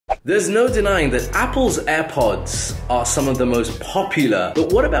There's no denying that Apple's AirPods are some of the most popular,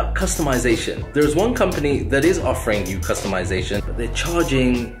 but what about customization? There's one company that is offering you customization, but they're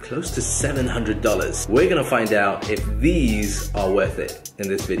charging close to $700. We're gonna find out if these are worth it in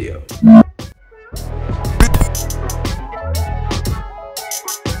this video.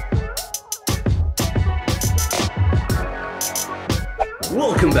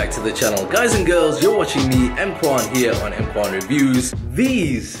 Welcome back to the channel. Guys and girls, you're watching me, EMKWAN, here on EMKWAN Reviews.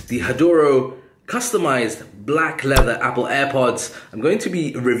 These, the Hadoro customized black leather Apple AirPods, I'm going to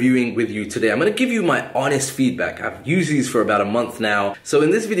be reviewing with you today. I'm going to give you my honest feedback. I've used these for about a month now. So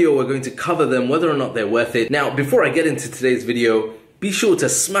in this video, we're going to cover them, whether or not they're worth it. Now, before I get into today's video, be sure to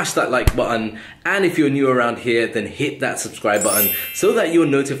smash that like button, and if you're new around here, then hit that subscribe button so that you're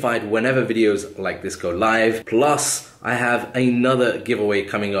notified whenever videos like this go live. Plus, I have another giveaway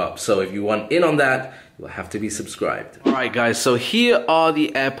coming up, so if you want in on that, you'll have to be subscribed. Alright guys, so here are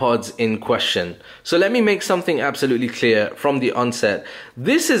the AirPods in question. So let me make something absolutely clear from the onset.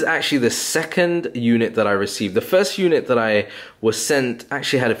 This is actually the second unit that I received. The first unit that I was sent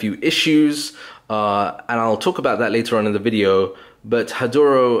actually had a few issues, and I'll talk about that later on in the video. But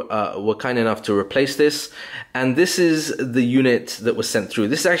Hadoro were kind enough to replace this, and this is the unit that was sent through.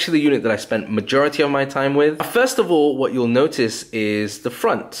 This is actually the unit that I spent majority of my time with. First of all, what you'll notice is the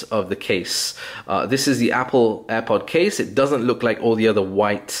front of the case. This is the Apple AirPod case. It doesn't look like all the other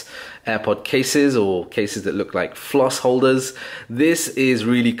white AirPod cases or cases that look like floss holders. This is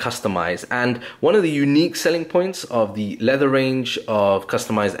really customized, and one of the unique selling points of the leather range of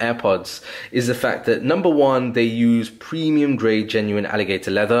customized AirPods is the fact that, number one, they use premium grade genuine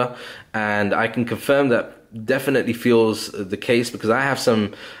alligator leather, and I can confirm that definitely feels the case because I have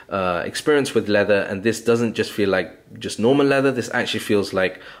some experience with leather, and this doesn't just feel like just normal leather. This actually feels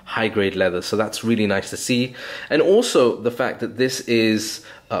like high grade leather, so that's really nice to see. And also the fact that this is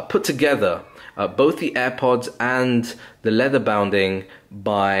put together, both the AirPods and the leather bounding,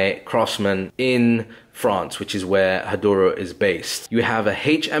 by craftsmen in France, which is where Hadoro is based. You have a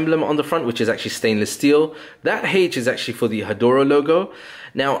H emblem on the front, which is actually stainless steel. That H is actually for the Hadoro logo.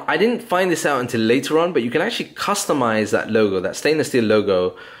 Now, I didn't find this out until later on, but you can actually customize that logo, that stainless steel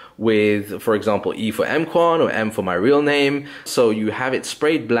logo, with, for example, E for EMKWAN or M for my real name. So you have it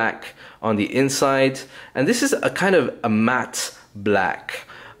sprayed black on the inside, and this is a kind of a matte black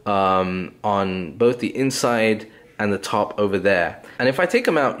on both the inside and the top over there. And if I take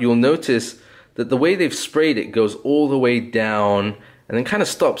them out, you'll notice that the way they've sprayed it goes all the way down and then kind of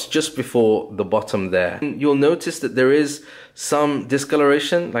stops just before the bottom there. You'll notice that there is some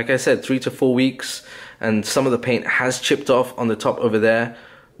discoloration, like I said, 3 to 4 weeks, and some of the paint has chipped off on the top over there,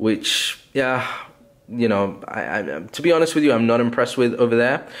 which, yeah, you know, to be honest with you, I'm not impressed with over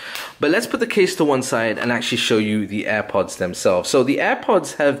there. But let's put the case to one side and actually show you the AirPods themselves. So the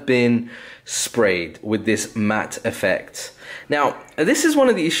AirPods have been sprayed with this matte effect. Now, this is one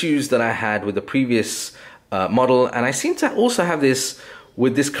of the issues that I had with the previous model, and I seem to also have this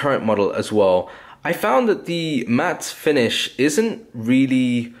with this current model as well. I found that the matte finish isn't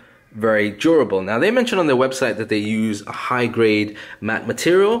really very durable. Now, they mentioned on their website that they use a high-grade matte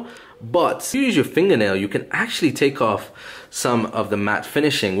material, but if you use your fingernail, you can actually take off some of the matte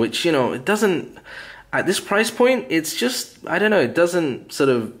finishing, which, you know, it doesn't, at this price point, it's just, I don't know, it doesn't sort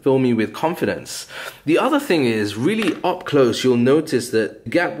of fill me with confidence. The other thing is, really up close, you'll notice that the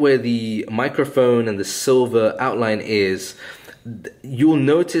gap where the microphone and the silver outline is, you'll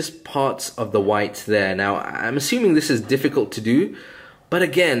notice parts of the white there. Now, I'm assuming this is difficult to do, but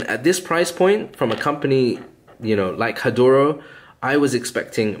again, at this price point, from a company, you know, like Hadoro, I was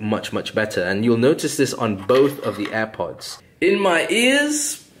expecting much, much better. And you'll notice this on both of the AirPods. In my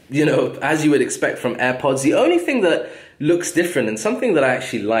ears, you know, as you would expect from AirPods, the only thing that looks different, and something that I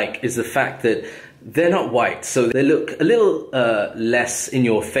actually like, is the fact that they're not white. So they look a little less in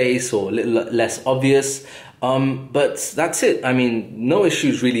your face, or a little less obvious. But that's it. I mean, no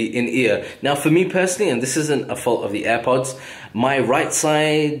issues really in ear. Now, for me personally, and this isn't a fault of the AirPods, my right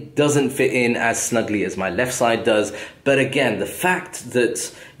side doesn't fit in as snugly as my left side does. But again, the fact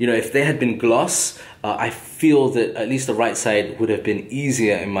that, you know, if they had been gloss, I feel that at least the right side would have been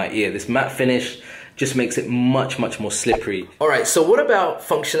easier in my ear. This matte finish just makes it much, much more slippery. Alright, so what about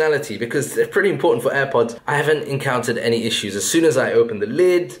functionality? Because they're pretty important for AirPods. I haven't encountered any issues. As soon as I open the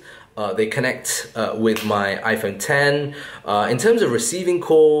lid, they connect with my iPhone 10. In terms of receiving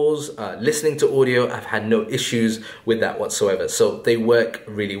calls, listening to audio, I've had no issues with that whatsoever. So they work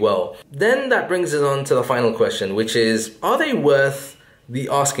really well. Then that brings us on to the final question, which is, are they worth the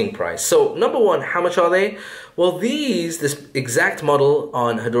asking price? So number one, how much are they? Well, this exact model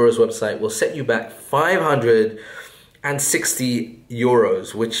on Hadoro's website will set you back $500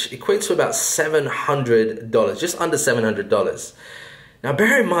 euros, which equates to about $700, just under $700. Now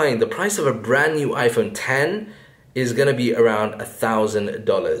bear in mind, the price of a brand new iPhone X is gonna be around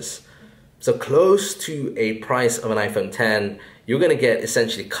 $1,000. So close to a price of an iPhone X, you're gonna get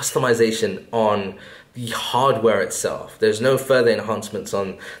essentially customization on the hardware itself. There's no further enhancements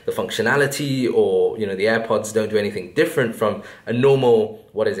on the functionality, or the AirPods don't do anything different from a normal,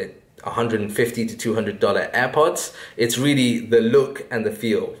 what is it, $150 to $200 AirPods. It's really the look and the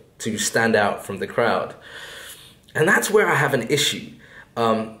feel to stand out from the crowd. And that's where I have an issue.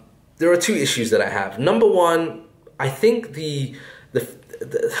 There are two issues that I have. Number one, I think the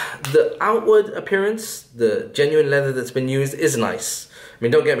outward appearance, the genuine leather that's been used is nice. I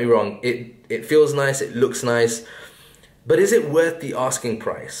mean, don't get me wrong, it feels nice, it looks nice, but is it worth the asking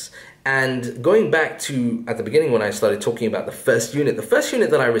price? And going back to at the beginning when I started talking about the first unit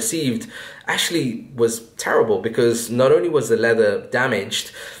that I received actually was terrible, because not only was the leather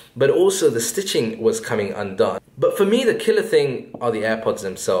damaged, but also the stitching was coming undone. But for me, the killer thing are the AirPods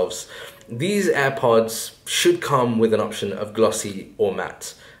themselves. These AirPods should come with an option of glossy or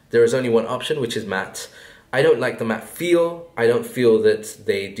matte. There is only one option, which is matte. I don't like the matte feel. I don't feel that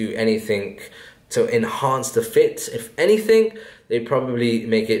they do anything to enhance the fit. If anything, they probably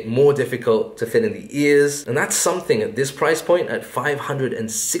make it more difficult to fit in the ears. And that's something at this price point, at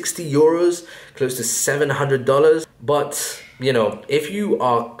 560 euros, close to $700. But, if you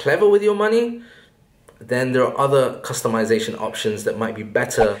are clever with your money, then there are other customization options that might be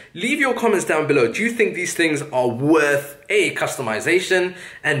better. Leave your comments down below. Do you think these things are worth A, customization,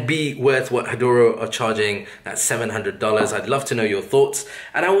 and B, worth what Hadoro are charging, that $700? I'd love to know your thoughts.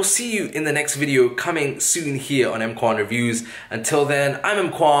 And I will see you in the next video coming soon here on EMKWAN Reviews. Until then,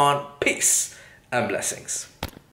 I'm EMKWAN. Peace and blessings.